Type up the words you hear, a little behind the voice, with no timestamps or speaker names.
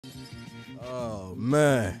Oh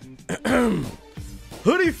man.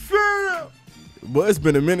 Hoodie fam! Well, it's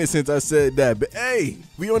been a minute since I said that, but hey,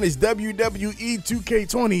 we on this WWE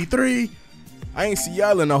 2K23. I ain't see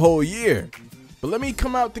y'all in a whole year. But let me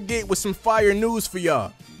come out the gate with some fire news for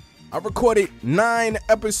y'all. I recorded 9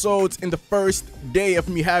 episodes in the first day of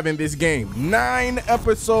me having this game. 9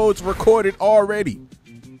 episodes recorded already.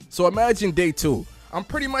 So imagine day 2. I'm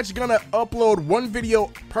pretty much gonna upload 1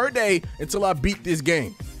 video per day until I beat this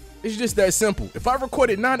game. It's just that simple. If I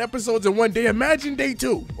recorded 9 episodes in 1 day, imagine day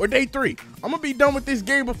 2 or day 3. I'm gonna be done with this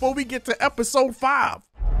game before we get to episode 5.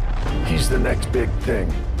 He's the next big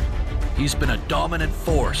thing. He's been a dominant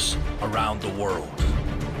force around the world.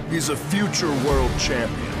 He's a future world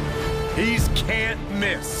champion. He's can't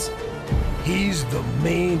miss. He's the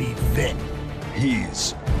main event.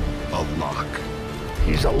 He's a lock.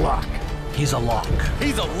 He's a lock. He's a lock.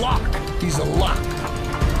 He's a lock. He's a lock.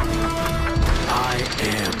 I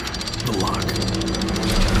am the lock.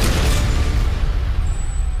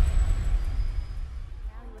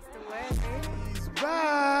 He's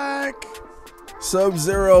back.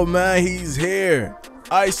 Sub-Zero, man, he's here.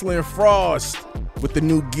 ICELYN Frost with the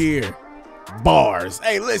new gear. Bars.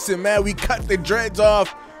 Hey, listen, man, we cut the dreads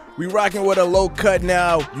off. We rocking with a low cut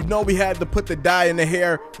now. You know we had to put the dye in the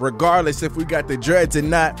hair regardless if we got the dreads or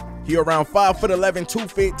not. He around 5'11",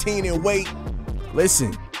 215 in weight.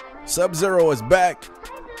 Listen, Sub-Zero is back,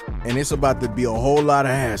 and it's about to be a whole lot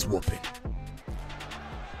of ass whooping.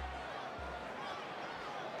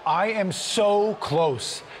 I am so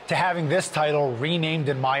close to having this title renamed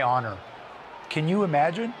in my honor. Can you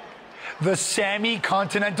imagine? The Sammy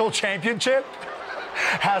Continental Championship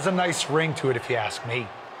has a nice ring to it, if you ask me.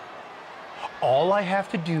 All I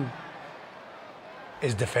have to do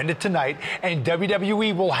is defend it tonight, and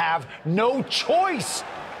WWE will have no choice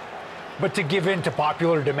but to give in to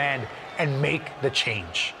popular demand and make the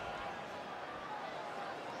change.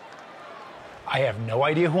 I have no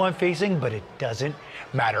idea who I'm facing, but it doesn't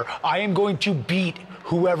matter. I am going to beat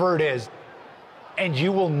whoever it is, and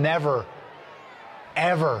you will never,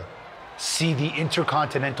 ever see the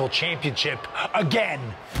Intercontinental Championship again.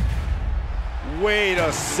 Wait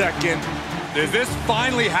a second. Is this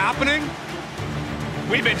finally happening?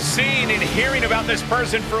 We've been seeing and hearing about this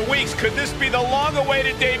person for weeks. Could this be the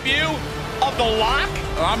long-awaited debut of the Lock?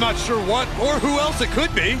 I'm not sure what or who else it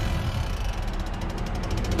could be.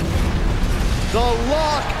 The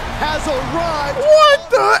Lock has arrived. What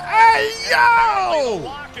the? Hey,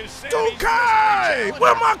 yo! 2K!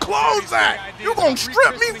 Where my clothes at? You gonna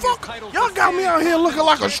strip me, fuck? Y'all got me out here looking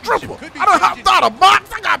like a stripper. I done hopped out of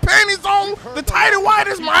box. I got panties on. The tighty white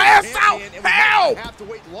is my ass out. Help!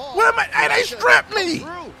 Where my? Hey, they stripped me.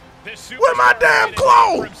 Where my damn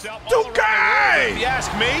clothes? 2K! If you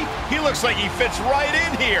ask me, he looks like he fits right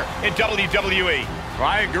in here in WWE.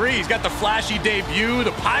 I agree. He's got the flashy debut,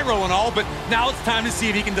 the pyro and all, but now it's time to see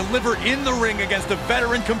if he can deliver in the ring against a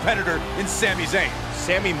veteran competitor in Sami Zayn.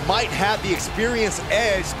 Sami might have the experience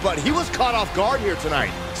edge, but he was caught off guard here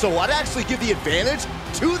tonight. So I'd actually give the advantage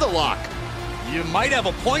to the Lock. You might have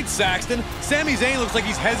a point, Saxton. Sami Zayn looks like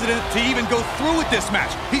he's hesitant to even go through with this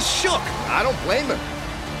match. He's shook. I don't blame him.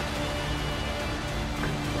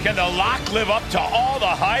 Can the Lock live up to all the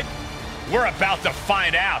hype? We're about to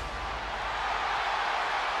find out.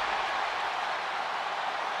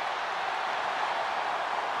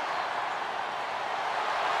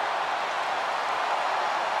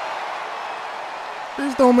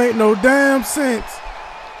 This don't make no damn sense.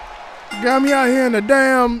 You got me out here in a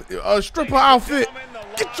damn stripper outfit.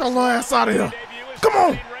 Get your little ass out of here. Come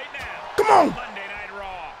on. Come on.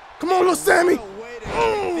 Come on, little Sammy.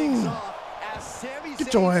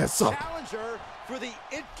 Get your ass up.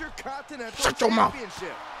 Shut your mouth.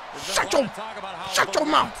 Shut your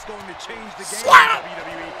mouth.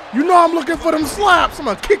 Slap. You know I'm looking for them slaps. I'm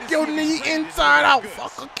gonna kick your knee inside out,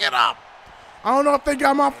 fucker. Get up. I don't know if they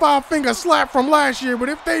got my 5-finger slap from last year, but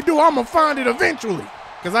if they do, I'm gonna find it eventually.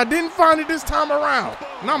 Because I didn't find it this time around.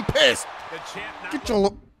 And I'm pissed. Get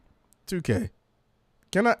your 2K.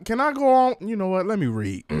 Can I go on? You know what? Let me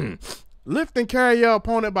read. Lift and carry your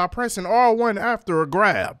opponent by pressing R1 after a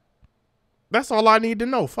grab. That's all I need to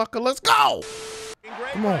know. Fucker, let's go.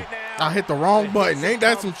 Come on. I hit the wrong button. Ain't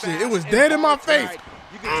that some shit? It was dead in my face.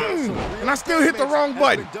 And I still hit the wrong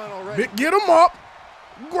button. Get him up.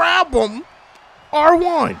 Grab him.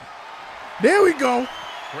 R1. There we go.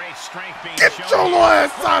 Get your little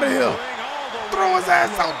ass out of here. Throw his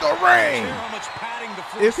ass out the ring.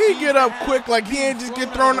 If he get up quick like he ain't just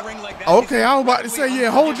get thrown. Okay, I was about to say,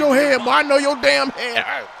 yeah, hold your head, but I know your damn head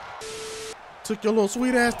hurt. Took your little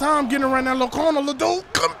sweet ass time getting around that little corner, little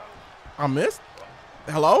dude. Come. I missed.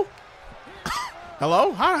 Hello?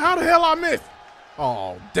 Hello? How the hell I missed?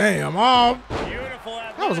 Oh, damn. Oh,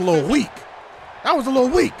 that was a little weak. That was a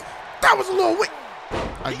little weak. That was a little weak.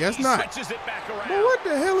 I guess not. But what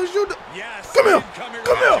the hell is you doing? Come here.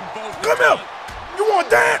 Come here. Come here. You want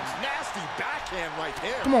dance? Nasty backhand right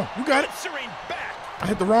there. Come on. You got it. I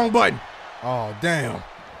hit the wrong button. Oh, damn.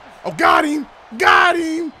 Oh, got him. Got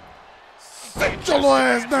him. Sit your little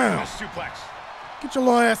ass down. Get your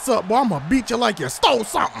little ass up, boy. I'm going to beat you like you stole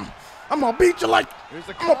something. I'm going to beat you like... There's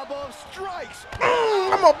a combo of strikes.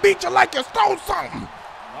 I'm going to beat you like you stole something.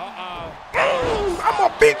 I'm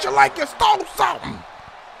going to beat you like you stole something.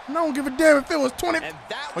 And I don't give a damn if it was 20.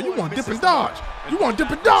 Oh, you want to dip and dodge. You want to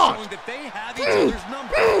dip and dodge.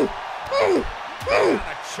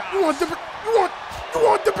 You want to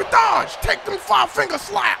dip and dodge. Take them 5-finger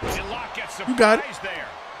slaps. You got it.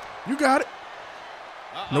 You got it.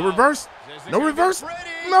 No reverse. No reverse.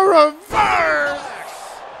 No reverse.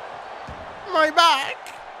 My back.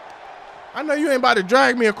 I know you ain't about to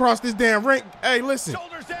drag me across this damn ring. Hey, listen.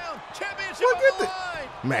 Look at this.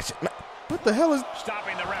 Match it. What the hell is...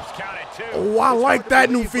 Oh, I like that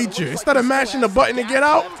new feature. Instead of mashing the button to get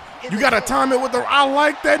out, you got to time it with the... I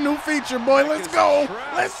like that new feature, boy. Let's go.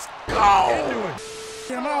 Let's go.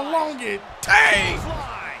 Damn, how long it takes.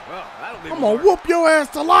 I'm going to whoop your ass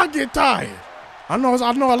till I get tired. I know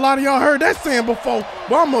a lot of y'all heard that saying before,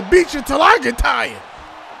 but I'm going to beat you till I get tired.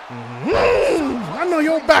 I know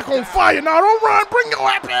you're back on fire. Now, don't run. Bring your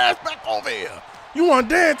happy ass back over here. You want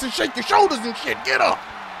to dance and shake your shoulders and shit. Get up.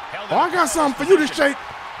 Oh, I got something for you to shake.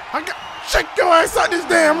 Shake your ass out this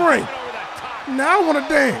damn ring. Now I want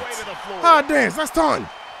to dance. How I dance? That's time.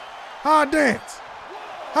 How I dance?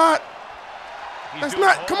 How? That's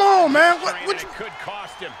not. Come on, man. What you?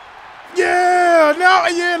 Yeah. Now,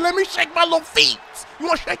 yeah. Let me shake my little feet. You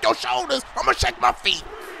want to shake your shoulders? I'm gonna shake my feet.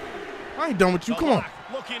 I ain't done with you. Come on.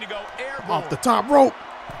 Off the top rope.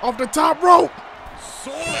 Off the top rope.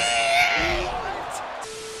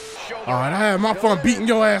 All right, I had my fun beating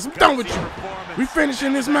your ass. I'm done with you. We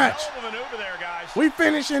finishing this match. We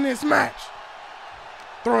finishing this match.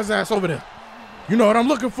 Throw his ass over there. You know what I'm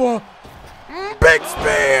looking for? Big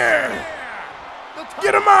spear.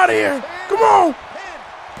 Get him out of here. Come on.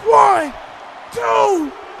 1,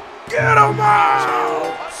 2. Get him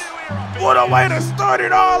out. What a way to start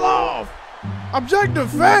it all off. Objective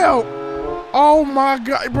failed. Oh my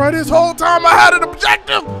God, bro, this whole time I had an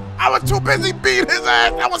objective. I was too busy beating his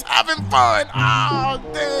ass. I was having fun. Oh,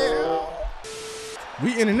 damn.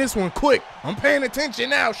 We ending this one quick. I'm paying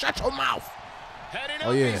attention now. Shut your mouth.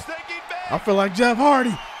 Oh, yeah. I feel like Jeff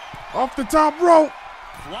Hardy. Off the top rope.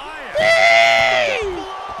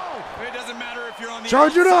 It doesn't matter if you're on the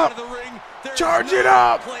Charge it up. of the ring. Charge it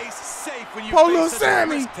up. Pull little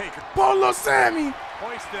Sammy. Pull little Sammy.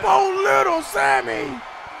 Pull little Sammy.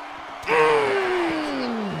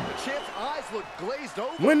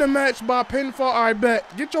 Win the match by pinfall, I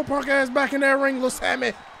bet. Get your punk ass back in that ring, little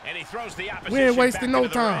Sammy. And he throws the opposition. We ain't wasting no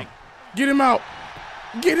time. Get him out.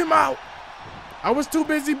 Get him out. I was too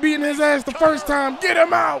busy beating his ass the first time. Get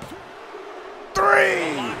him out. 3.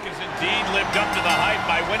 Rock has indeed lived up to the hype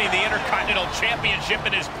by winning the Intercontinental Championship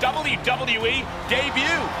in his WWE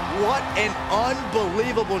debut. What an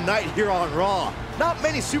unbelievable night here on Raw. Not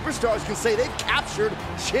many superstars can say they've captured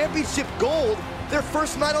championship gold their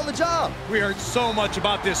first night on the job. We heard so much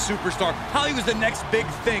about this superstar, how he was the next big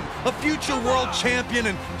thing, a future world champion,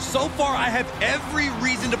 and so far I have every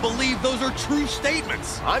reason to believe those are true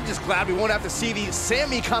statements. I'm just glad we won't have to see the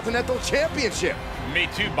Sammy Continental Championship. Me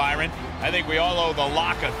too, Byron. I think we all owe the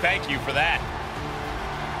Lock a thank you for that.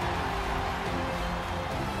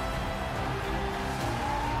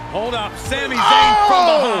 Hold up, Sami Zayn from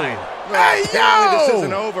behind. Hey, yo! This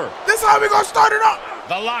isn't over. This is how we gonna start it up.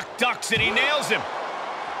 The Lock ducks and he nails him.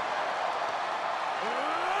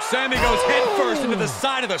 Sami goes head first into the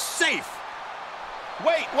side of the safe.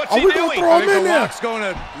 Wait, what's Are he we doing? gonna throw him in there? Lock's going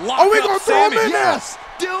to lock Are we up gonna throw him Sami. in there? Yes,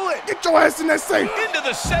 do it. Get your ass in that safe. Into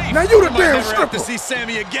the safe. Now you the Might damn never have stripper. to see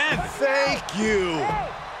Sami again. Thank you.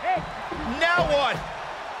 Now what?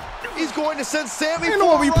 He's going to send Sammy You know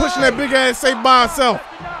what, we pushing that big ass safe by himself.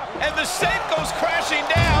 And the safe goes crashing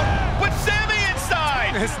down with Sammy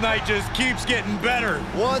inside. This night just keeps getting better.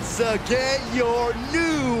 Once again, your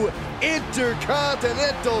new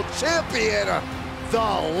Intercontinental Champion, The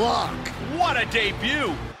Lock. What a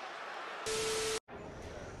debut.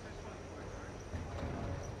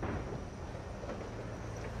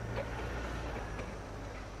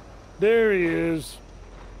 There he is.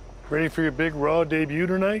 Ready for your big Raw debut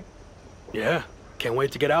tonight? Yeah, can't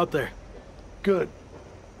wait to get out there. Good.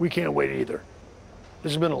 We can't wait either.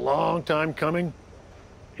 This has been a long time coming,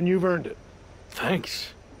 and you've earned it.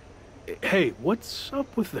 Thanks. Hey, what's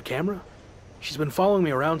up with the camera? She's been following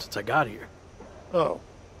me around since I got here. Oh,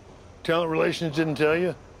 talent relations didn't tell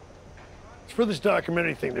you? It's for this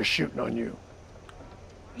documentary thing they're shooting on you.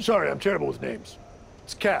 Sorry, I'm terrible with names.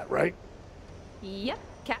 It's Kat, right? Yep,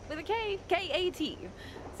 Kat with a K, K-A-T.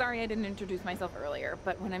 Sorry I didn't introduce myself earlier,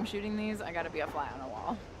 but when I'm shooting these, I gotta be a fly on a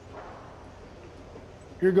wall.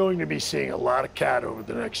 You're going to be seeing a lot of Kat over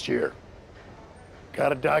the next year.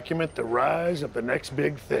 Gotta document the rise of the next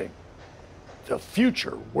big thing. The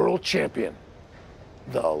future world champion.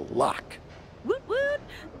 The Lock. Woot woot!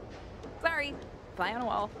 Sorry, fly on a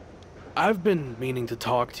wall. I've been meaning to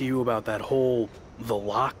talk to you about that whole The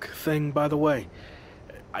Lock thing, by the way.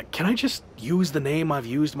 Can I just use the name I've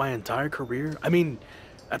used my entire career? I mean,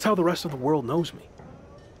 that's how the rest of the world knows me.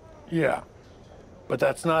 Yeah, but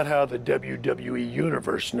that's not how the WWE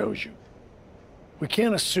Universe knows you. We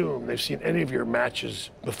can't assume they've seen any of your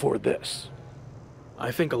matches before this.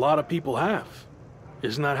 I think a lot of people have.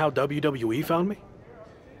 Isn't that how WWE found me?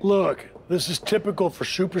 Look, this is typical for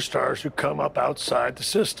superstars who come up outside the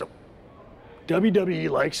system. WWE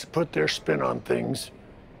likes to put their spin on things,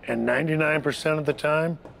 and 99% of the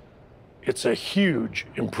time, it's a huge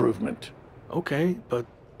improvement. Okay, but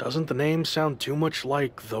doesn't the name sound too much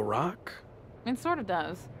like The Rock? It sort of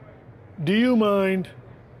does. Do you mind?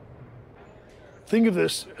 Think of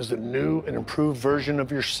this as a new and improved version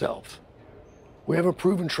of yourself. We have a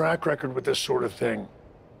proven track record with this sort of thing.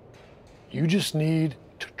 You just need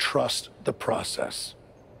to trust the process.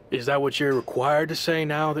 Is that what you're required to say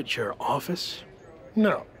now that you're office?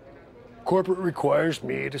 No. Corporate requires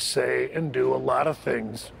me to say and do a lot of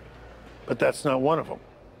things, but that's not one of them.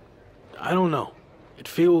 I don't know. It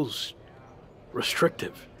feels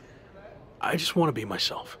restrictive. I just want to be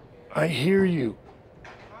myself. I hear you,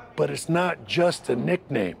 but it's not just a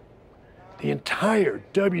nickname. The entire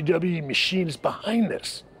WWE machine is behind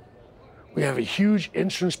this. We have a huge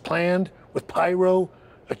entrance planned with pyro,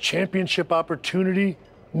 a championship opportunity,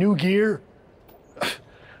 new gear.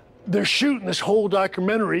 They're shooting this whole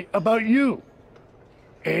documentary about you.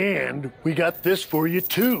 And we got this for you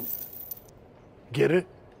too. Get it?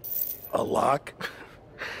 A lock?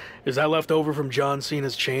 Is that left over from John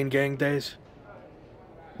Cena's chain gang days?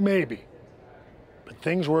 Maybe. But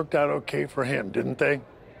things worked out okay for him, didn't they?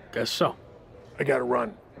 Guess so. I gotta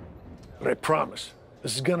run. But I promise,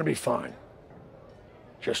 this is gonna be fine.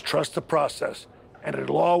 Just trust the process, and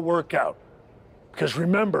it'll all work out. Because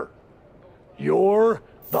remember, you're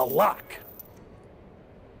the Lock.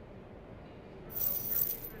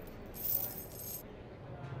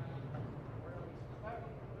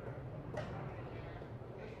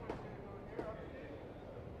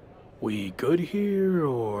 We good here,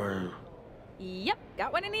 or...? Yep,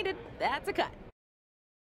 got what I needed. That's a cut.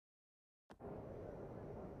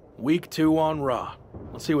 Week 2 on Raw.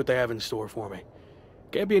 Let's see what they have in store for me.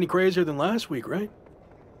 Can't be any crazier than last week, right?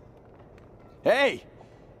 Hey!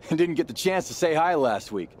 I didn't get the chance to say hi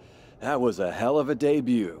last week. That was a hell of a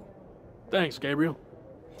debut. Thanks, Gabriel.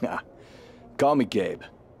 Call me Gabe.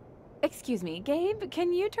 Excuse me, Gabe,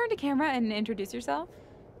 can you turn to camera and introduce yourself?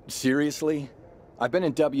 Seriously? I've been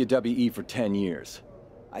in WWE for 10 years.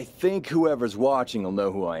 I think whoever's watching will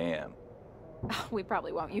know who I am. We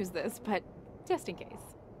probably won't use this, but just in case.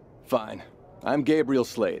 Fine. I'm Gabriel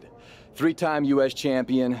Slade. 3-time U.S.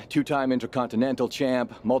 champion, 2-time Intercontinental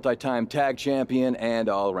champ, multi-time tag champion, and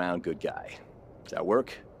all-around good guy. Does that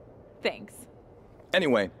work? Thanks.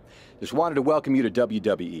 Anyway, just wanted to welcome you to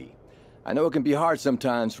WWE. I know it can be hard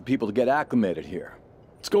sometimes for people to get acclimated here.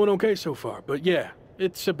 It's going okay so far, but yeah,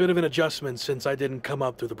 it's a bit of an adjustment since I didn't come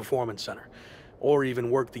up through the Performance Center, or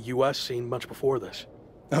even work the U.S. scene much before this.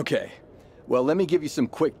 Okay. Well, let me give you some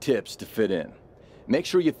quick tips to fit in. Make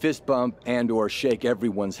sure you fist bump and/or shake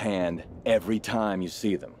everyone's hand every time you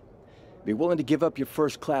see them. Be willing to give up your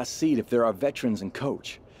first-class seat if there are veterans and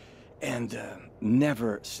coach. And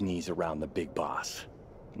never sneeze around the big boss.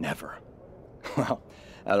 Never. Well,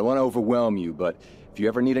 I don't want to overwhelm you, but if you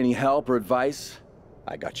ever need any help or advice,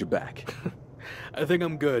 I got your back. I think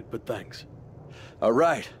I'm good, but thanks. All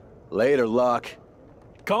right. Later, Lock.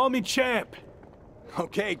 Call me Champ.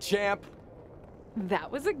 Okay, Champ.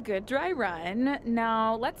 That was a good dry run.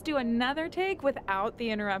 Now, let's do another take without the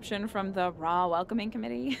interruption from the Raw Welcoming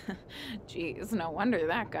Committee. Jeez, no wonder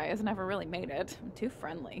that guy has never really made it. Too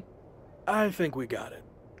friendly. I think we got it.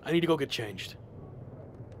 I need to go get changed.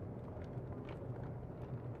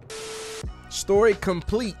 Story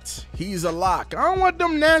complete. He's a lock. I don't want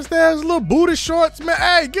them nasty ass little booty shorts, man.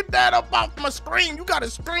 Hey, get that up off my screen. You got a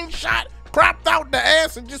screenshot, cropped out the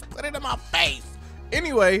ass, and just put it in my face.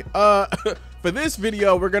 Anyway, for this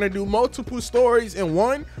video, we're gonna do multiple stories in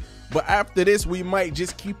one. But after this, we might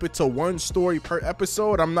just keep it to one story per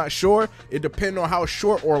episode. I'm not sure. It depends on how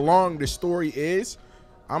short or long the story is.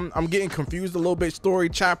 I'm getting confused a little bit. Story,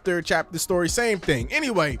 chapter, story, same thing.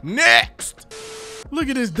 Anyway, next. Look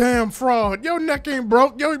at this damn fraud. Your neck ain't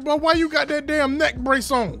broke. Yo, boy, why you got that damn neck brace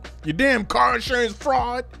on? You damn car insurance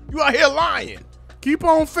fraud. You out here lying. Keep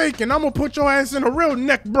on faking. I'm gonna put your ass in a real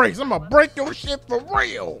neck brace. I'm gonna break your shit for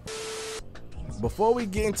real. Before we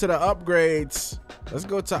get into the upgrades, let's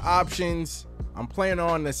go to options. I'm playing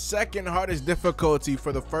on the second hardest difficulty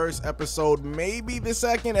for the first episode, maybe the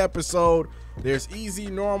second episode. There's easy,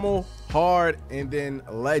 normal, hard, and then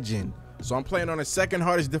legend. So I'm playing on the second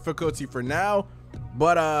hardest difficulty for now,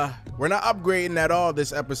 but we're not upgrading at all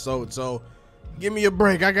this episode, so give me a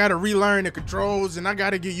break. I gotta relearn the controls and I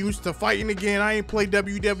gotta get used to fighting again. I ain't played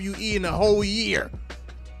WWE in a whole year.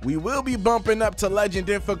 We will be bumping up to legend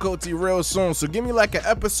difficulty real soon, so give me like an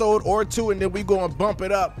episode or two and then we gonna bump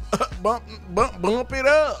it up. bump it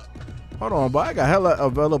up. Hold on, but I got hella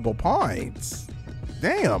available points.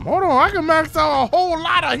 Damn, hold on, I can max out a whole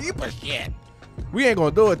lot of heap of shit. We ain't gonna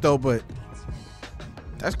do it though, but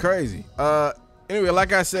that's crazy. Anyway,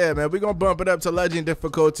 like I said, man, we're gonna bump it up to legend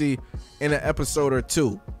difficulty in an episode or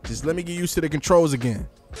two. Just let me get used to the controls again.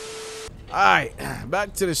 All right,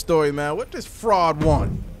 back to the story, man. What this fraud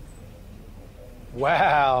want?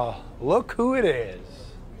 Wow, look who it is.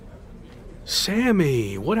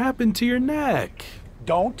 Sammy, what happened to your neck?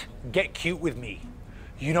 Don't get cute with me.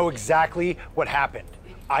 You know exactly what happened.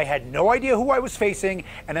 I had no idea who I was facing,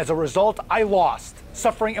 and as a result, I lost,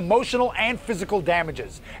 suffering emotional and physical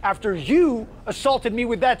damages after you assaulted me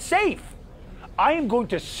with that safe. I am going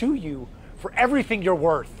to sue you for everything you're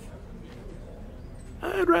worth.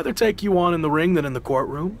 I'd rather take you on in the ring than in the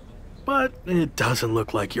courtroom, but it doesn't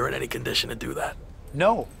look like you're in any condition to do that.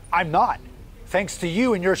 No, I'm not, thanks to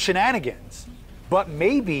you and your shenanigans. But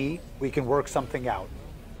maybe we can work something out.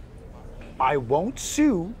 I won't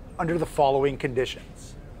sue under the following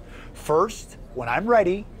conditions. First, when I'm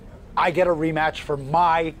ready, I get a rematch for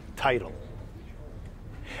my title.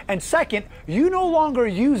 And second, you no longer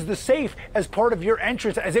use the safe as part of your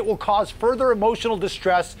entrance, as it will cause further emotional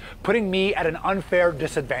distress, putting me at an unfair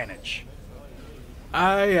disadvantage.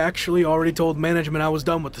 I actually already told management I was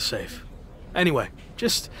done with the safe. Anyway,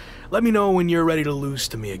 just let me know when you're ready to lose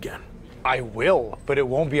to me again. I will, but it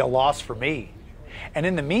won't be a loss for me. And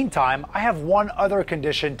in the meantime, I have one other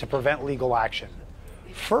condition to prevent legal action.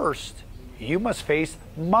 First, you must face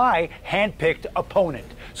my hand-picked opponent,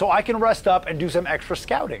 so I can rest up and do some extra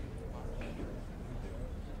scouting.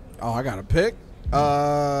 Oh, I got to pick?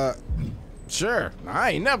 Sure.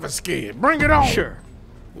 I ain't never scared. Bring it on. Sure.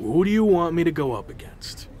 Who do you want me to go up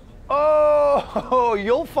against? Oh,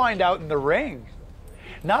 you'll find out in the ring.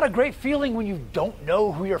 Not a great feeling when you don't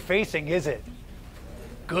know who you're facing, is it?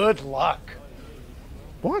 Good luck.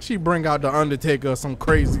 Why don't you bring out the Undertaker or some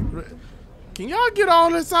crazy... Can y'all get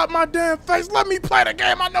all this out my damn face? Let me play the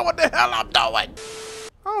game. I know what the hell I'm doing.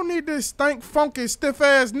 I don't need this stank, funky,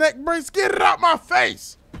 stiff-ass neck brace. Get it out my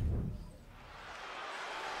face.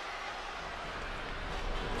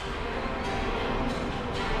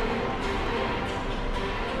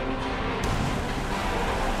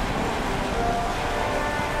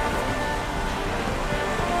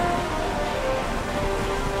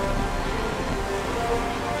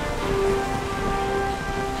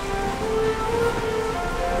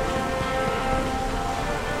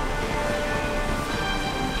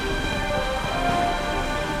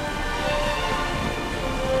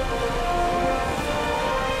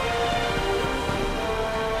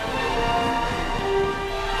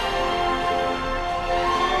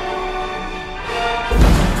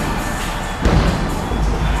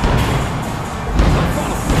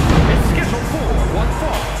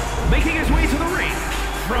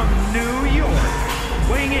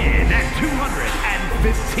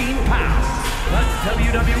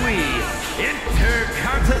 WWE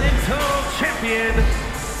Intercontinental Champion,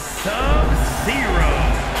 Sub-Zero.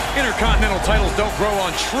 Intercontinental titles don't grow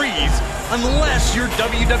on trees unless you're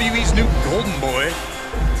WWE's new golden boy.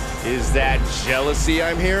 Is that jealousy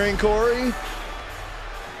I'm hearing, Corey?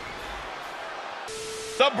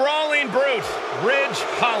 The Brawling Brute, Ridge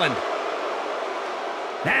Holland.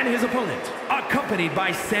 And his opponent, accompanied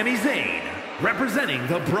by Sami Zayn, representing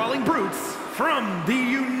the Brawling Brutes from the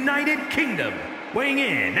United Kingdom, weighing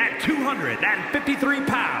in at 253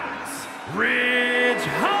 pounds, Ridge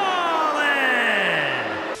Holland!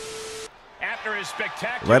 After his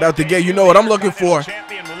spectacular right out the gate, you know what I'm looking for.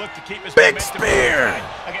 Big spear!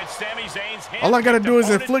 Against Sami Zayn's all I gotta do is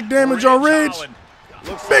inflict damage on Ridge.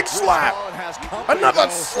 Big slap. Another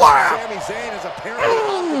slap.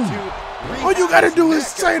 All you gotta do is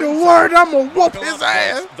say the word, I'm gonna whoop his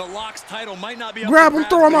ass. Grab him,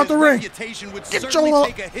 throw him out the ring. Get your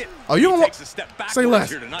Oh, you don't want say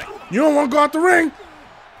less. You don't want to go out the ring?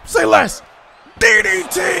 Say less.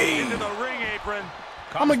 DDT.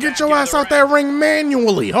 I'm gonna get your ass out that ring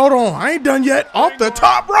manually. Hold on, I ain't done yet. Off the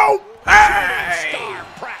top rope. Hey!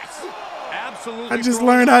 I just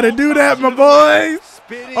learned how to do that, my boys.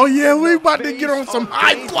 Oh yeah, we about to get on some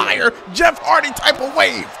high flyer Jeff Hardy type of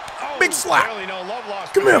wave. Big slap.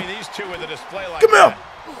 Come here. Come here.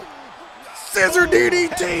 Scissor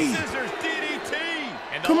DDT.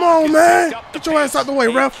 Come on, man. Get your ass out the way,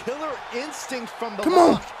 ref. Come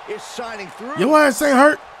on. Your ass ain't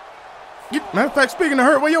hurt. Matter of fact, speaking of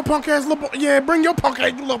hurt, where your punk ass little boy? Yeah, bring your punk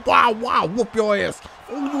ass little boy. Wow, whoop your ass.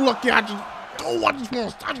 Oh, you lucky. I just want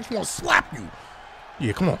to slap you.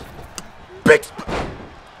 Yeah, come on. Big.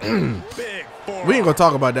 We ain't gonna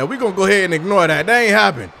talk about that. We gonna go ahead and ignore that. That ain't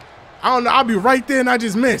happened. I don't know. I'll be right there and I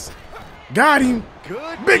just missed. Got him.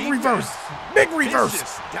 Big reverse. Big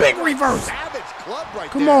reverse. Big reverse.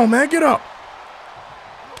 Come on, man. Get up.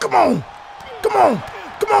 Come on. Come on.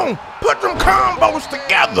 Come on. Put them combos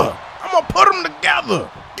together. I'm gonna put them together.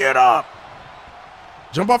 Get up.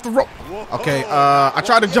 Jump off the rope. Okay, I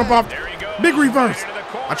tried to jump off. Big reverse.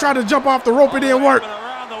 I tried to jump off the rope. It didn't work.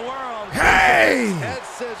 Hey!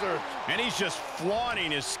 And he's just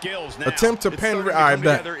flaunting his skills now. Attempt to pin. All right,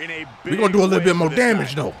 bet. We're going to do a little bit more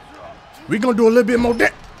damage, though. We're going to do a little bit more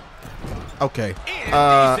damage. Okay.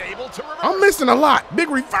 I'm missing a lot. Big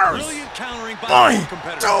reverse. 1,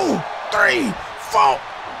 2, 3, 4.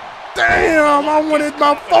 Damn, I wanted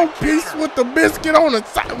my 4-piece with the biscuit on the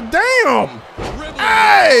side. Damn.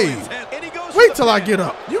 Hey. Wait till I get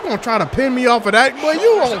up. You're going to try to pin me off of that? Boy,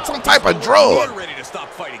 you on some type of drug.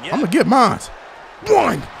 I'm going to get mine.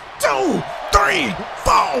 1, 2, 3,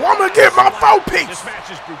 4. I'm going to get my 4-piece.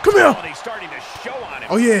 Come here.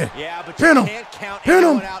 Oh, yeah. Pin him. Pin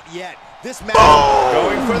him.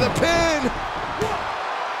 Going for the pin.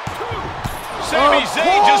 Sami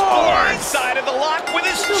Zayn just poured inside of the lock with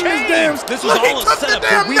his chain. This was all a setup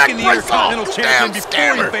to weaken the Intercontinental Champion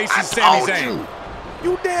before he faces Sami Zayn.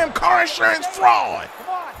 You damn car insurance fraud.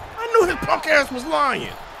 I knew his punk ass was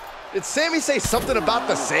lying. Did Sami say something about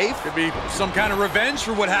the safe? Could be some kind of revenge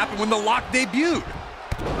for what happened when the lock debuted.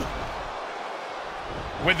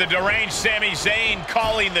 With the deranged Sami Zayn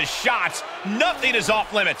calling the shots, nothing is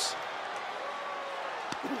off limits.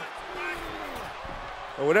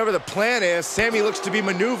 Well, whatever the plan is, Sami looks to be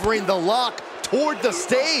maneuvering the lock toward the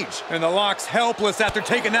stage. And the lock's helpless after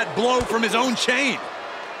taking that blow from his own chain.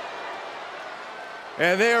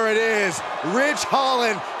 And there it is. Ridge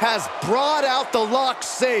Holland has brought out the lock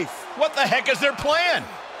safe. What the heck is their plan?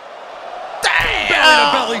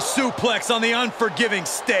 Belly-to-belly suplex on the unforgiving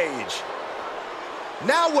stage.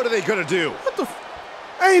 Now what are they gonna do? What the?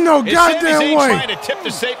 Ain't no goddamn way. Trying to tip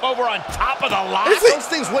the safe over on top of the lock. Those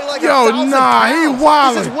things weigh like Yo, 1,000 nah, pounds. he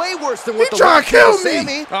wildin'. This is way worse than what he the trying to kill me.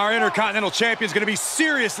 Sami. Our Intercontinental Champion's gonna be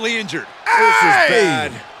seriously injured. Hey, this is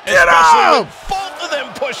bad. Get Especially up! with both of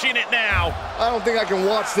them pushing it now. I don't think I can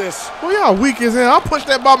watch this. Well, y'all weak as hell. I'll push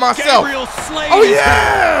that by myself. Gabriel Slade. Oh,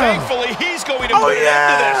 yeah! Thankfully, he's going to put an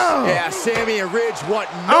end to this. Yeah, Sami and Ridge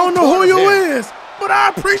want no I don't know who part you of him. is, but I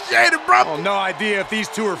appreciate it, brother. Oh, no idea if these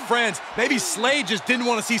two are friends. Maybe Slade just didn't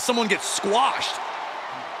want to see someone get squashed.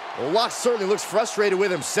 Well, Locke certainly looks frustrated with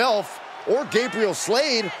himself, or Gabriel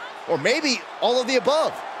Slade, or maybe all of the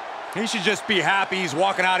above. He should just be happy he's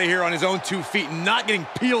walking out of here on his own 2 feet and not getting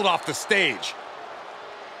peeled off the stage.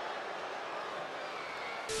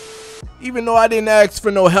 Even though I didn't ask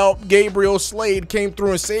for no help, Gabriel Slade came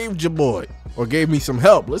through and saved your boy. Or gave me some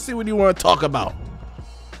help. Let's see what you want to talk about.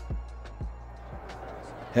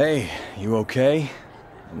 Hey, you okay?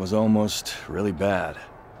 It was almost really bad.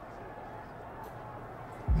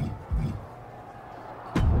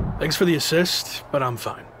 Thanks for the assist, but I'm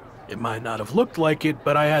fine. It might not have looked like it,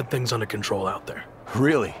 but I had things under control out there.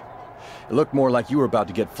 Really? It looked more like you were about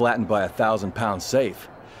to get flattened by a 1,000-pound safe.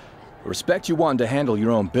 I respect you wanting to handle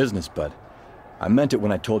your own business, but I meant it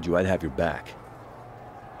when I told you I'd have your back.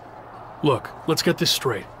 Look, let's get this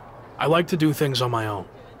straight. I like to do things on my own.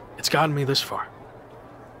 It's gotten me this far.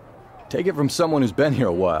 Take it from someone who's been here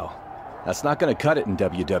a while. That's not gonna cut it in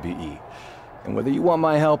WWE. And whether you want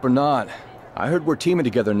my help or not, I heard we're teaming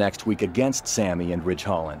together next week against Sami and Ridge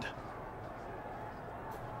Holland.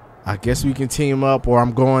 I guess we can team up, or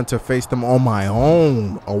I'm going to face them on my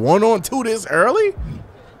own. A 1-on-2 this early?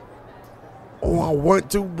 Oh, I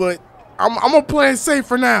want to, but I'm gonna play it safe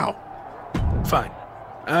for now. Fine.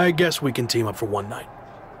 I guess we can team up for one night.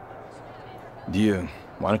 Do you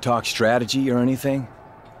want to talk strategy or anything?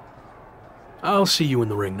 I'll see you in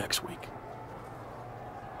the ring next week.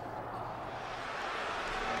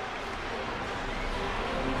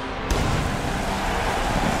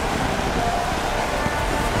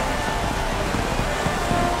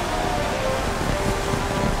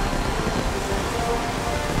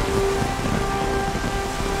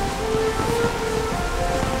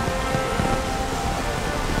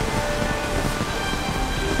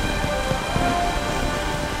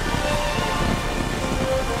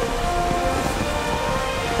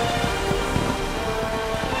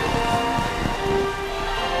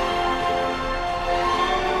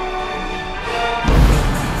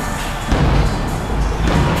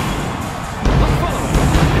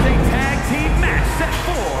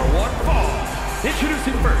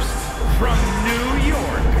 Introducing first, from New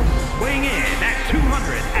York, weighing in at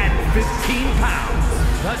 215 pounds,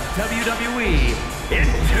 the WWE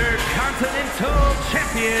Intercontinental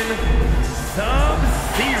Champion,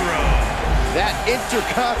 Sub-Zero. That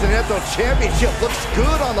Intercontinental Championship looks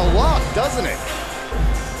good on the lock, doesn't it?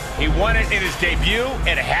 He won it in his debut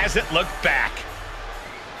and hasn't looked back.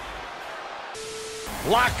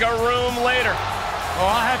 Locker room later. Oh,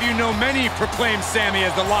 I'll have you know many proclaim Sammy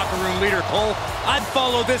as the locker room leader, Cole. I'd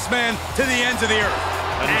follow this man to the ends of the earth.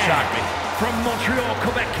 Doesn't shock me. From Montreal,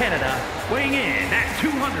 Quebec, Canada, weighing in at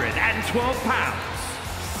 212 pounds,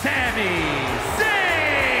 Sami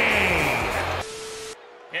Zayn.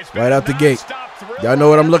 Right out the gate. Y'all know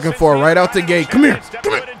what I'm looking for. Right out the gate. Come here.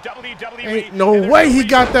 Come here. Ain't no way he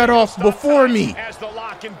got that off before me.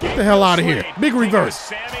 Get the hell out of here. Big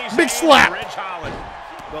reverse. Big slap.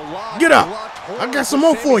 Get up. I got some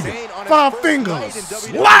more for you. 5 fingers.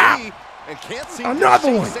 Slap.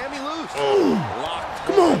 Another one.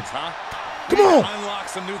 Come on. Come on.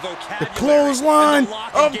 The clothesline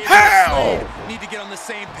of hell.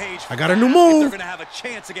 I got a new move.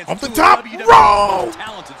 Off the top row.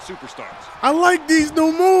 I like these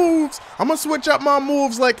new moves. I'm going to switch up my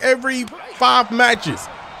moves like every 5 matches.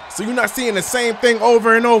 So you're not seeing the same thing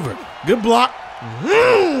over and over. Good block.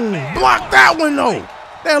 Block that one, though.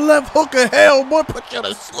 That left hook of hell, boy, put you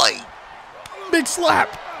to sleep. Big slap.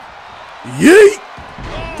 Yeet.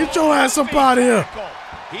 Get your ass up out of here.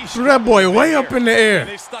 Threw that boy way up in the air.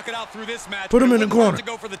 Put him in the corner.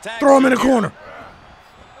 Throw him in the corner.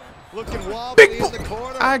 Big boot.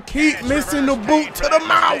 I keep missing the boot to the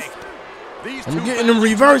mouth. I'm getting them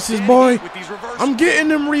reverses, boy. I'm getting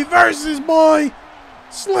them reverses, boy.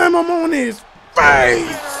 Slam him on his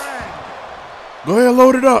face. Go ahead,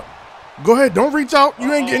 load it up. Go ahead, don't reach out.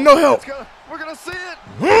 You ain't getting no help. We're gonna see it.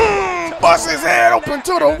 Bust his head open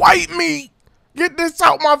to the white meat. Get this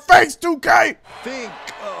out my face, 2K.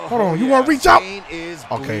 Hold on, you want to reach out?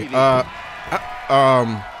 Okay,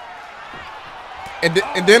 and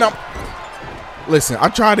then I'm. Listen, I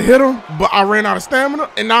tried to hit him, but I ran out of stamina,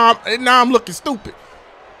 and now I'm looking stupid.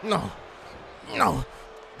 No, damn.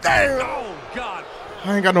 Oh God.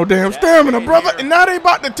 I ain't got no damn stamina, brother, and now they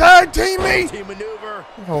about to tag team me.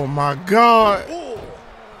 Oh my God.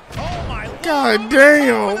 God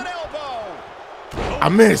damn. I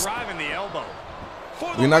missed.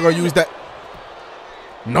 We're not gonna use that.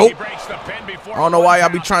 Nope. I don't know why y'all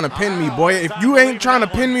be trying to pin me, boy. If you ain't trying to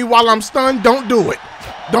pin me while I'm stunned, don't do it.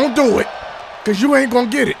 Don't do it, because you ain't gonna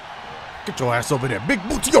get it. Get your ass over there. Big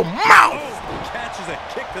boot to your mouth.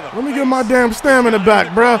 Let me get my damn stamina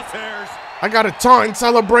back, bruh. I gotta taunt and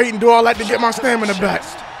celebrate and do all that to get my stamina back.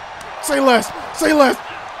 Say less. Say less.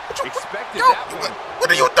 What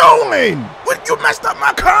are you doing? What, you messed up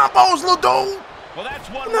my combos, little dude.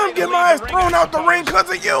 Now I'm getting my ass thrown out the ring because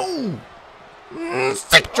of you.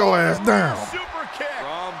 Sit your ass down.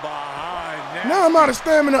 Now I'm out of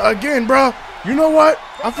stamina again, bro. You know what?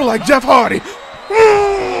 I feel like Jeff Hardy.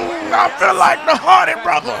 I feel like the Hardy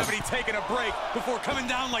brothers.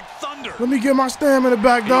 Let me get my stamina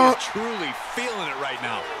back, dog. Truly feeling it right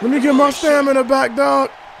now. Let me get my stamina back, dog.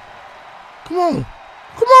 Come on.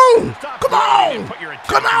 Come on. Come on.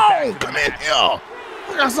 Come on. Come in here. I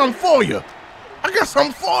got something for you. I got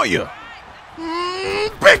something for you.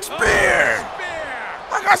 Big spear.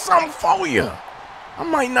 I got something for you. I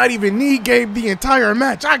might not even need Gabe the entire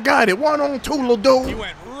match. I got it. 1-on-2, little dude. He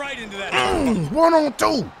went right into that.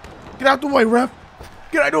 1-on-2. Get out the way, ref.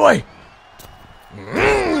 Get out the way.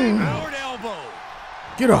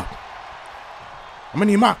 Get up. I'm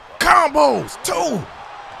gonna need my combos. 2,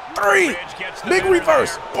 3. Big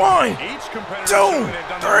reverse. 1, 2,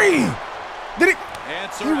 3. Did it?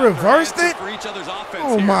 He reversed it?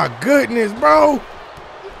 Oh my goodness, bro.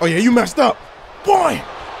 Oh yeah, you messed up. 1,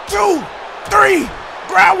 2, 3.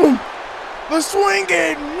 Grab him. The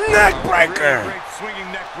swinging neck breaker. Great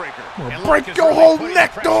swinging neck breaker. I'm gonna break your whole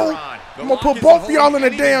neck, dude. I'm gonna put both of y'all in a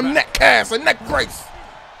damn neck cast, a neck brace.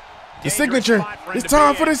 The signature. It's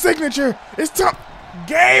time for the signature. It's time.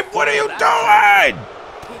 Gabe, what are you doing?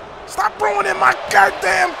 Stop ruining my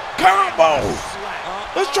goddamn combos.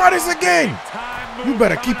 Let's try this again. You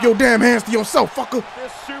better keep your damn hands to yourself, fucker.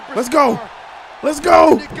 Let's go. Let's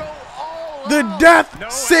go. The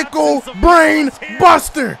Death Sickle Brain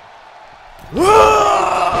Buster.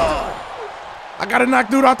 I gotta knock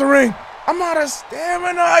dude out the ring. I'm out of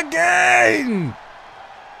stamina again.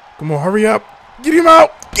 Come on, hurry up. Get him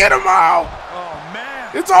out. Get him out. Oh, man.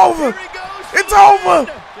 It's over. It's over.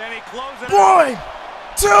 Boy.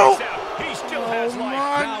 Two. He still has life.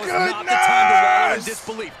 My Not the time to wallow in goodness.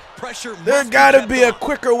 disbelief. Pressure There must gotta kept be a up.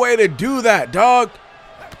 quicker way to do that, dog.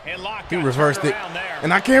 And Locke He got reversed turned it. around there.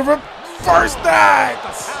 And I can't reverse that.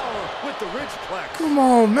 With the ridge plex. Come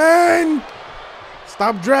on, man.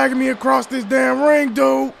 Stop dragging me across this damn ring,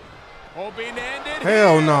 dude.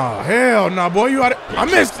 Hell no. Hell no, boy. You out of, I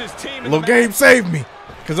missed. Little Gabe saved me.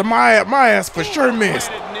 Because my ass for sure missed.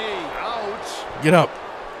 Get up.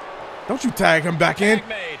 Don't you tag him back in.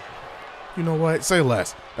 You know what? Say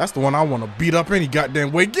less. That's the one I want to beat up any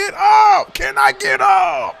goddamn way. Get up! Can I get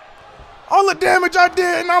up? All the damage I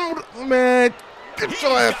did, and I'm... Man, get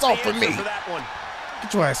your ass off of me.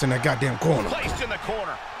 Get your ass in that goddamn corner.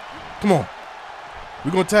 Come on.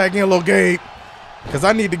 We're going to tag in little Gabe. Because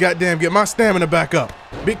I need to goddamn get my stamina back up.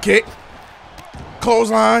 Big kick.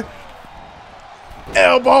 Clothesline.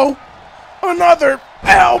 Elbow. Another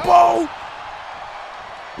elbow.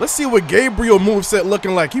 Let's see what Gabriel moveset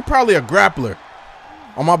looking like. He probably a grappler.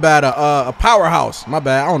 Oh, my bad. A powerhouse. My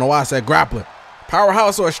bad. I don't know why I said grappler.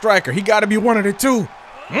 Powerhouse or a striker. He got to be one of the two.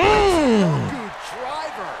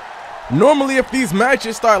 Normally, if these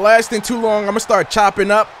matches start lasting too long, I'm going to start chopping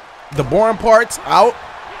up the boring parts out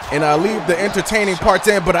and leave the entertaining parts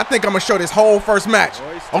in. But I think I'm going to show this whole first match.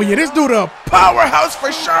 Oh, yeah, this dude a powerhouse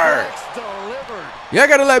for sure. Y'all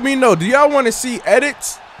got to let me know. Do y'all want to see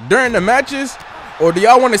edits during the matches? Or do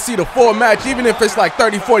y'all want to see the full match, even if it's like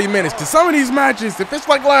 30, 40 minutes? Because some of these matches, if it's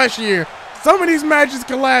like last year, some of these matches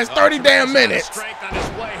can last 30 damn minutes.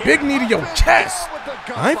 Big knee to your chest.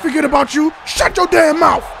 I ain't forget about you. Shut your damn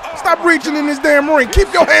mouth. Stop reaching in this damn ring.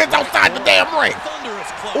 Keep your hands outside the damn ring.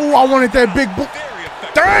 Oh, I wanted that big boot.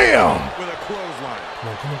 Damn.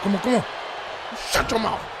 Come on. Shut your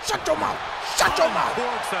mouth. Shut your mouth. Shut your mouth.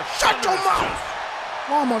 Shut your mouth.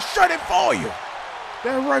 I'm going to shut it for you.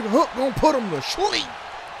 That right hook gonna put him to sleep.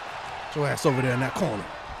 Get your ass over there in that corner.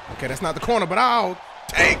 Okay, that's not the corner, but I'll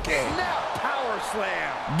take it. Power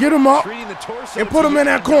slam. Get him up and put him in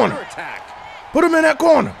that corner. Put him in that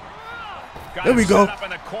corner. There we go.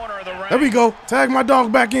 There we go. Tag my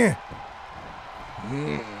dog back in.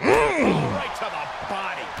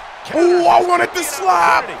 Oh, I wanted to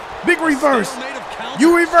slap. Big reverse.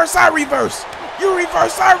 You reverse, I reverse. You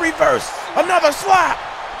reverse, I reverse. Another slap.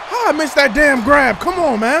 Oh, I missed that damn grab. Come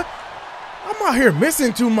on, man. I'm out here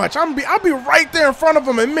missing too much. I'll be right there in front of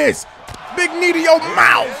him and miss. Big knee to your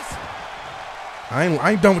mouth. I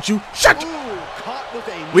ain't done with you. Shut you.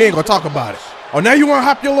 We ain't gonna talk about it. Oh, now you wanna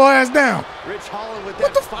hop your little ass down.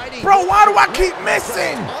 What the bro, why do I keep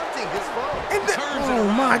missing? Oh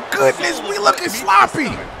my goodness, we looking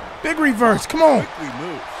sloppy. Big reverse, come on.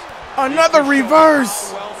 Another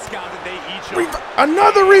reverse.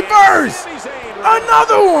 Another reverse.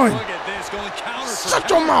 Another one. Shut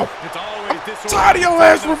your mouth. I'm tired of your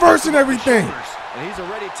ass reversing everything.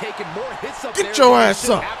 Get your ass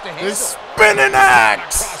up. This spinning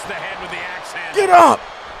axe. Get up.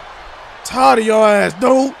 Tired of your ass,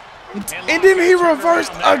 dude. And then he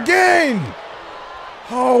reversed again.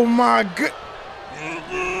 Oh my god.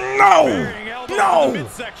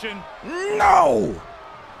 No.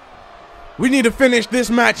 We need to finish this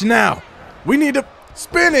match now. We need to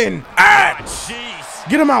spinning axe.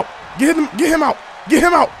 Get him out. Get him out.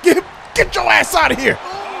 Get your ass out of here.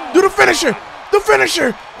 Do the finisher. The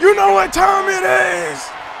finisher. You know what time it is.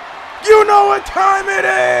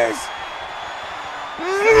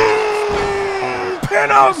 Pin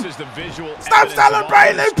him. Stop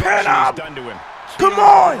celebrating. Pin him. Come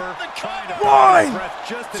on. 1,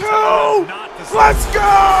 2. Let's go.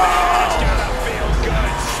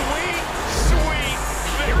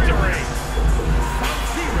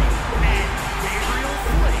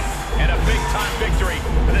 Victory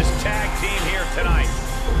for this tag team here tonight.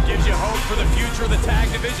 Gives you hope for the future of the tag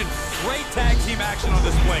division. Great tag team action on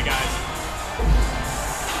display, guys.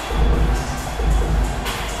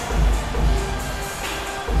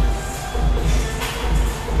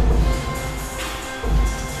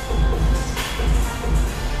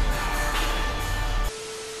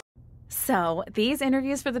 So, these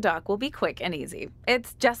interviews for the doc will be quick and easy.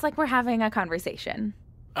 It's just like we're having a conversation.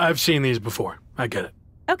 I've seen these before. I get it.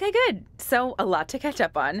 Okay, good. So, a lot to catch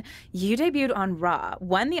up on. You debuted on Raw,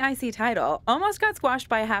 won the IC title, almost got squashed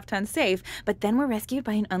by a half-ton safe, but then were rescued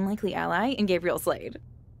by an unlikely ally in Gabriel Slade.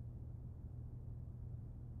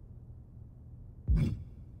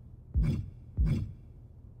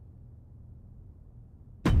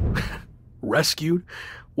 Rescued?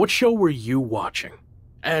 What show were you watching?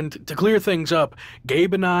 And to clear things up,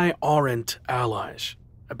 Gabe and I aren't allies.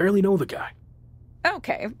 I barely know the guy.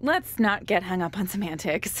 Okay, let's not get hung up on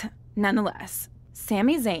semantics. Nonetheless,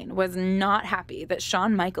 Sami Zayn was not happy that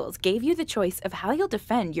Shawn Michaels gave you the choice of how you'll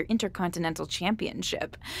defend your Intercontinental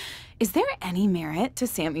Championship. Is there any merit to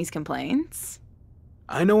Sami's complaints?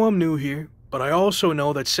 I know I'm new here, but I also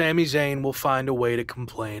know that Sami Zayn will find a way to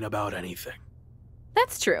complain about anything.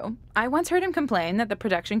 That's true. I once heard him complain that the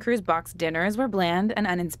production crew's box dinners were bland and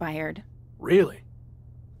uninspired. Really?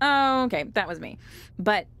 Oh, okay, that was me.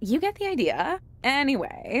 But you get the idea.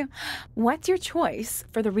 Anyway, what's your choice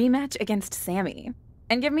for the rematch against Sami?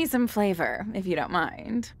 And give me some flavor, if you don't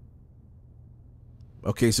mind.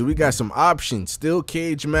 Okay, so we got some options. Steel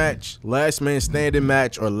cage match, last man standing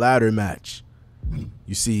match, or ladder match.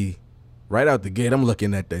 You see, right out the gate, I'm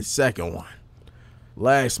looking at the second one.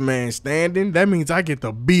 Last man standing, that means I get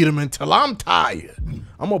to beat him until I'm tired.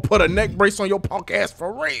 I'm gonna put a neck brace on your punk ass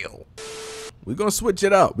for real. We're gonna switch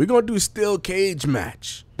it up. We're gonna do steel cage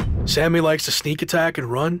match. Sami likes to sneak attack and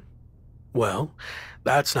run? Well,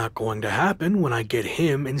 that's not going to happen when I get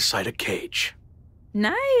him inside a cage.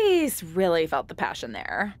 Nice. Really felt the passion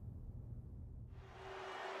there.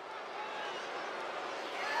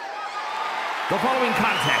 The following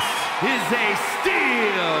contest is a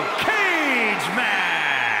steel cage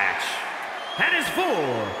match and is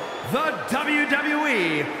for the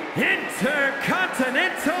WWE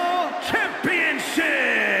Intercontinental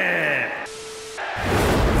Championship.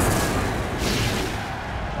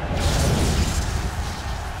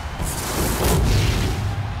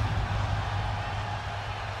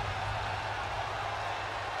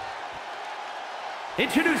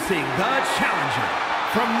 Introducing the challenger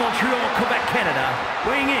from Montreal, Quebec, Canada,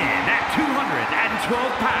 weighing in at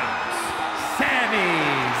 212 pounds, Sami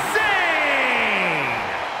Zayn.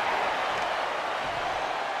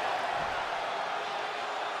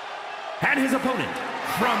 And his opponent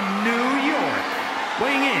from New York,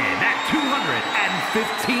 weighing in at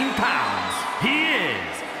 215 pounds, he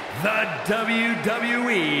is the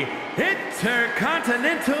WWE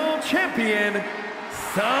Intercontinental Champion,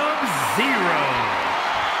 Sub-Zero.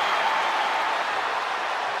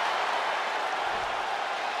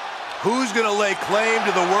 Who's gonna lay claim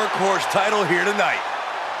to the workhorse title here tonight?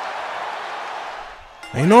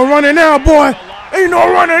 Ain't no running now, boy. Ain't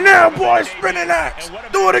no running now, boy. Spinning axe.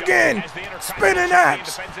 Do it again. Spinning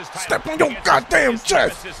axe. Step on your goddamn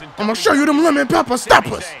chest. I'm gonna show you them lemon pepper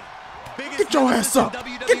steppers. Get your ass up.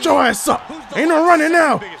 Get your ass up. Ain't no running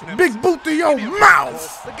now. Big boot to your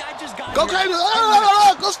mouth. Go crazy.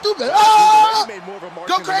 Go stupid.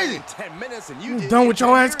 Go crazy. You done with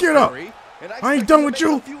your ass? Get up. I ain't done with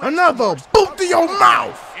you. Another boot to your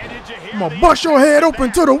mouth. I'm gonna bust your head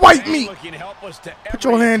open to the white meat. Put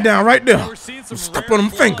your hand down right there. I'm step on them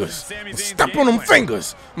fingers. Step on them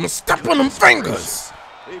fingers. I'm gonna step on them fingers.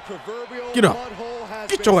 Get up.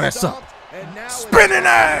 Get your ass up. Spinning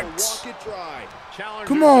axe.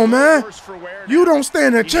 Come on, man. You don't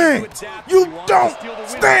stand a chance. You don't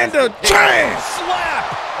stand a chance.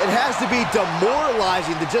 Slap. It has to be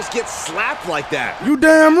demoralizing to just get slapped like that. You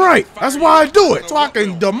damn right. That's why I do it. So I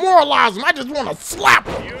can demoralize him. I just want to slap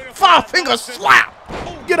him. 5-finger slap.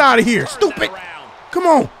 Get out of here, stupid. Come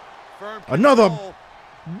on. Another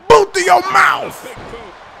boot to your mouth.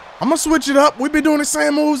 I'm going to switch it up. We've been doing the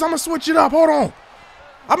same moves. I'm going to switch it up. Hold on.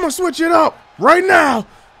 I'm going to switch it up right now.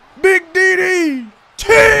 Big DDT.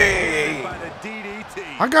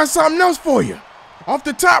 I got something else for you. Off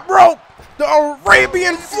the top rope, the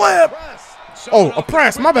Arabian flip. Oh, a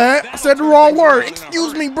press. My bad. I said the wrong word.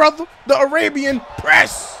 Excuse me, brother. The Arabian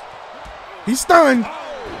press. He's stunned.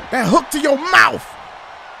 That hook to your mouth.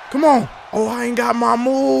 Come on. Oh, I ain't got my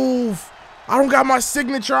move. I don't got my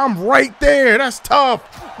signature. I'm right there. That's tough.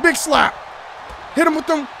 Big slap. Hit him with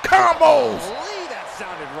them combos.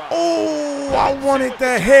 Oh, I wanted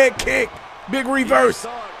that head kick. Big reverse.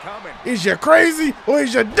 Is you crazy or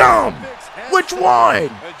is you dumb? Which one?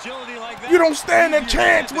 You don't stand a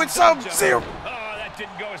chance with Sub-Zero.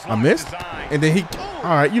 I missed. And then he,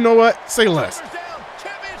 all right, you know what? Say less.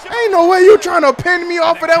 Ain't no way you trying to pin me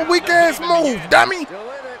off of that weak ass move, dummy.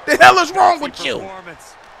 The hell is wrong with you?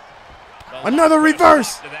 Another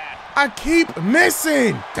reverse. I keep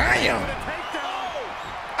missing. Damn.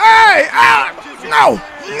 Hey, no.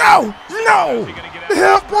 The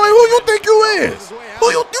hell, boy, who you think you is?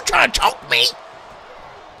 Who you trying to choke me?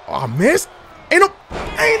 Oh, I missed.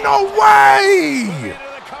 Ain't no way.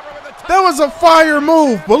 That was a fire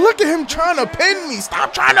move, but look at him trying to pin me.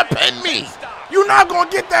 Stop trying to pin me. You're not going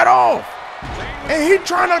to get that off. And he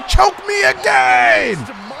trying to choke me again.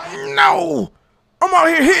 No. I'm out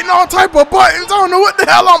here hitting all type of buttons. I don't know what the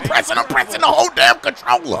hell I'm pressing. I'm pressing the whole damn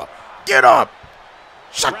controller. Get up.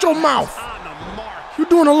 Shut your mouth. You're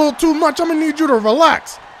doing a little too much. I'm going to need you to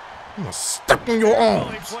relax. I'm going to step on your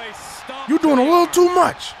arms. You're doing a little too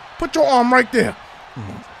much. Put your arm right there.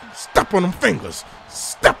 Step on them fingers.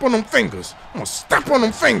 Step on them fingers. I'm going to step on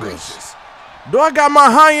them fingers. Do I got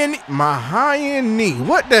my high-end knee?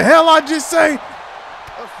 What the hell I just say?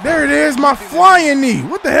 There it is, my flying knee.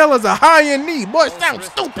 What the hell is a high-end knee? Boy, it sounds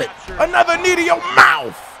stupid. Another knee to your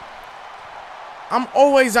mouth. I'm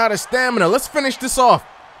always out of stamina. Let's finish this off.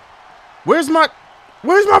 Where's my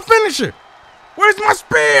finisher? Where's my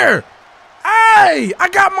spear? Hey, I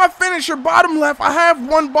got my finisher bottom left. I have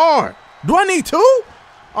 1 bar. Do I need 2?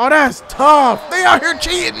 Oh, that's tough. They out here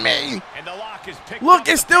cheating me. Look,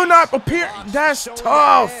 it's still not appearing. That's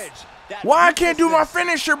tough. Why I can't do my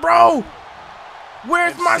finisher, bro?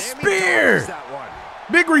 Where's my spear?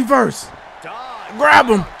 Big reverse. Grab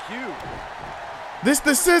him. This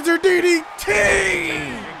the scissor DDT.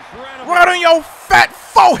 Right on your fat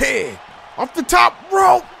forehead. Off the top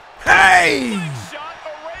rope. Hey.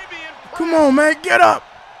 Come on, man. Get up.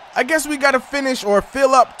 I guess we got to finish or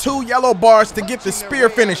fill up 2 yellow bars to get the spear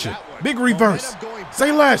finisher. Big reverse.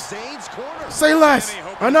 Say less. Say less.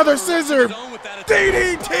 Another scissor.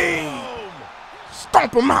 DDT.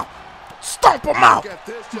 Stomp him out. Stomp him out.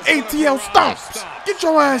 ATL stomps. Get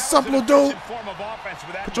your ass up, little dude.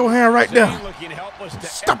 Put your hand right there.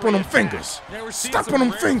 Step on them fingers. Step on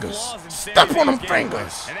them fingers. Step on them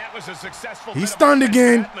fingers. He's stunned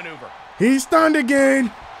again. He's stunned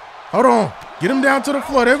again. Hold on. Get him down to the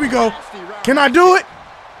floor. There we go. Can I do it?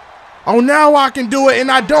 Oh, now I can do it,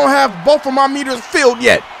 and I don't have both of my meters filled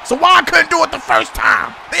yet. So why I couldn't do it the first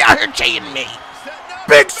time? They out here cheating me.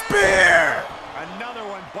 Big spear.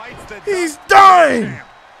 He's done.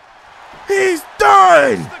 He's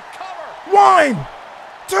done. 1,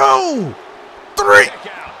 2, 3.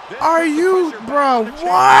 Are you, bro?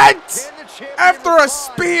 What? After a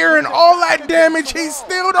spear and all that damage, he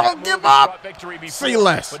still don't give up. Say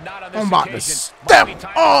less. I'm about to step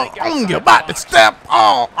all on you. About to step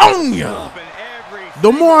all on you.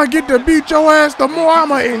 The more I get to beat your ass, the more I'm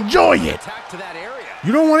going to enjoy it.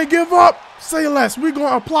 You don't want to give up? Say less. We're going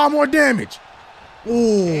to apply more damage.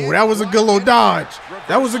 Ooh, that was a good little dodge.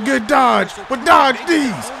 That was a good dodge. But dodge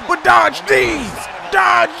these. But dodge these.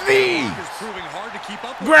 Dodge these.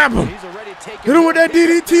 Grab him. Hit him with that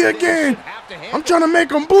DDT again. I'm trying to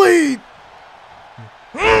make him bleed.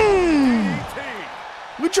 We're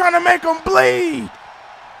trying to make him bleed.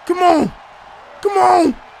 Come on. Come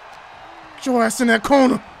on. Get your ass in that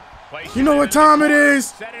corner. You know what time it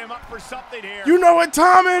is. You know what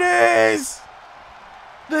time it is.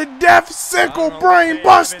 The Death Sickle Brain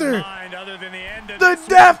Buster. The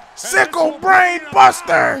Death Sickle Brain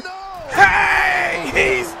Buster. Hey,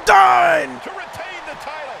 he's done.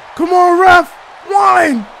 Come on, ref.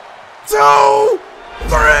 1, 2, 3.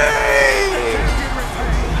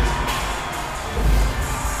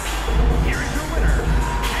 Here is your winner,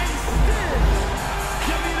 and still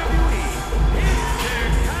WWE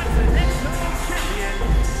Intercontinental Champion,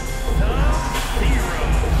 Sub-Zero.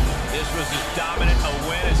 This was as dominant a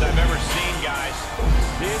win as I've ever seen, guys.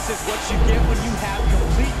 This is what you get when you have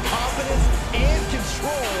complete confidence and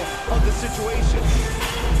control of the situation.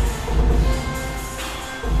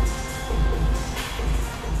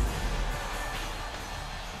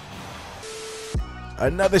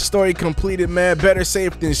 Another story completed, man. Better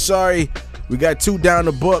safe than sorry. We got 2 down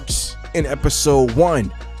the books in episode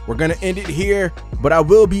 1. We're gonna end it here, but I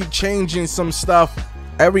will be changing some stuff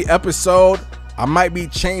every episode. I might be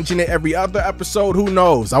changing it every other episode. Who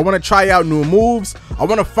knows? I want to try out new moves. I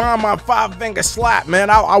want to find my 5-finger slap, man.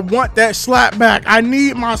 I want that slap back. I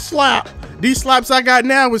need my slap. These slaps I got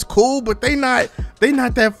now is cool, but they not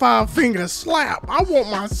that 5-finger slap. I want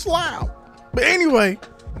my slap. But anyway,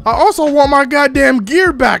 I also want my goddamn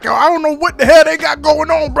gear back. I don't know what the hell they got going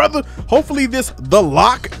on, brother. Hopefully the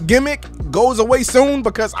lock gimmick goes away soon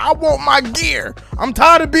because I want my gear. I'm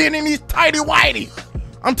tired of being in these tighty whities.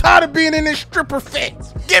 I'm tired of being in this stripper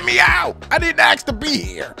fits. Get me out. I didn't ask to be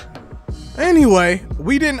here. Anyway,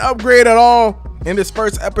 we didn't upgrade at all in this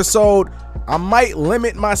first episode. I might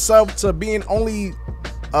limit myself to being only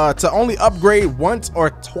to only upgrade once or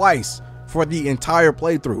twice for the entire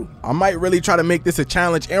playthrough. I might really try to make this a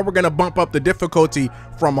challenge, and we're gonna bump up the difficulty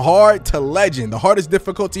from hard to legend, the hardest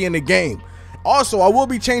difficulty in the game. Also, I will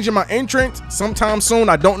be changing my entrance sometime soon.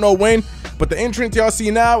 I don't know when, but the entrance y'all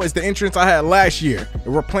see now is the entrance I had last year,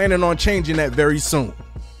 and we're planning on changing that very soon.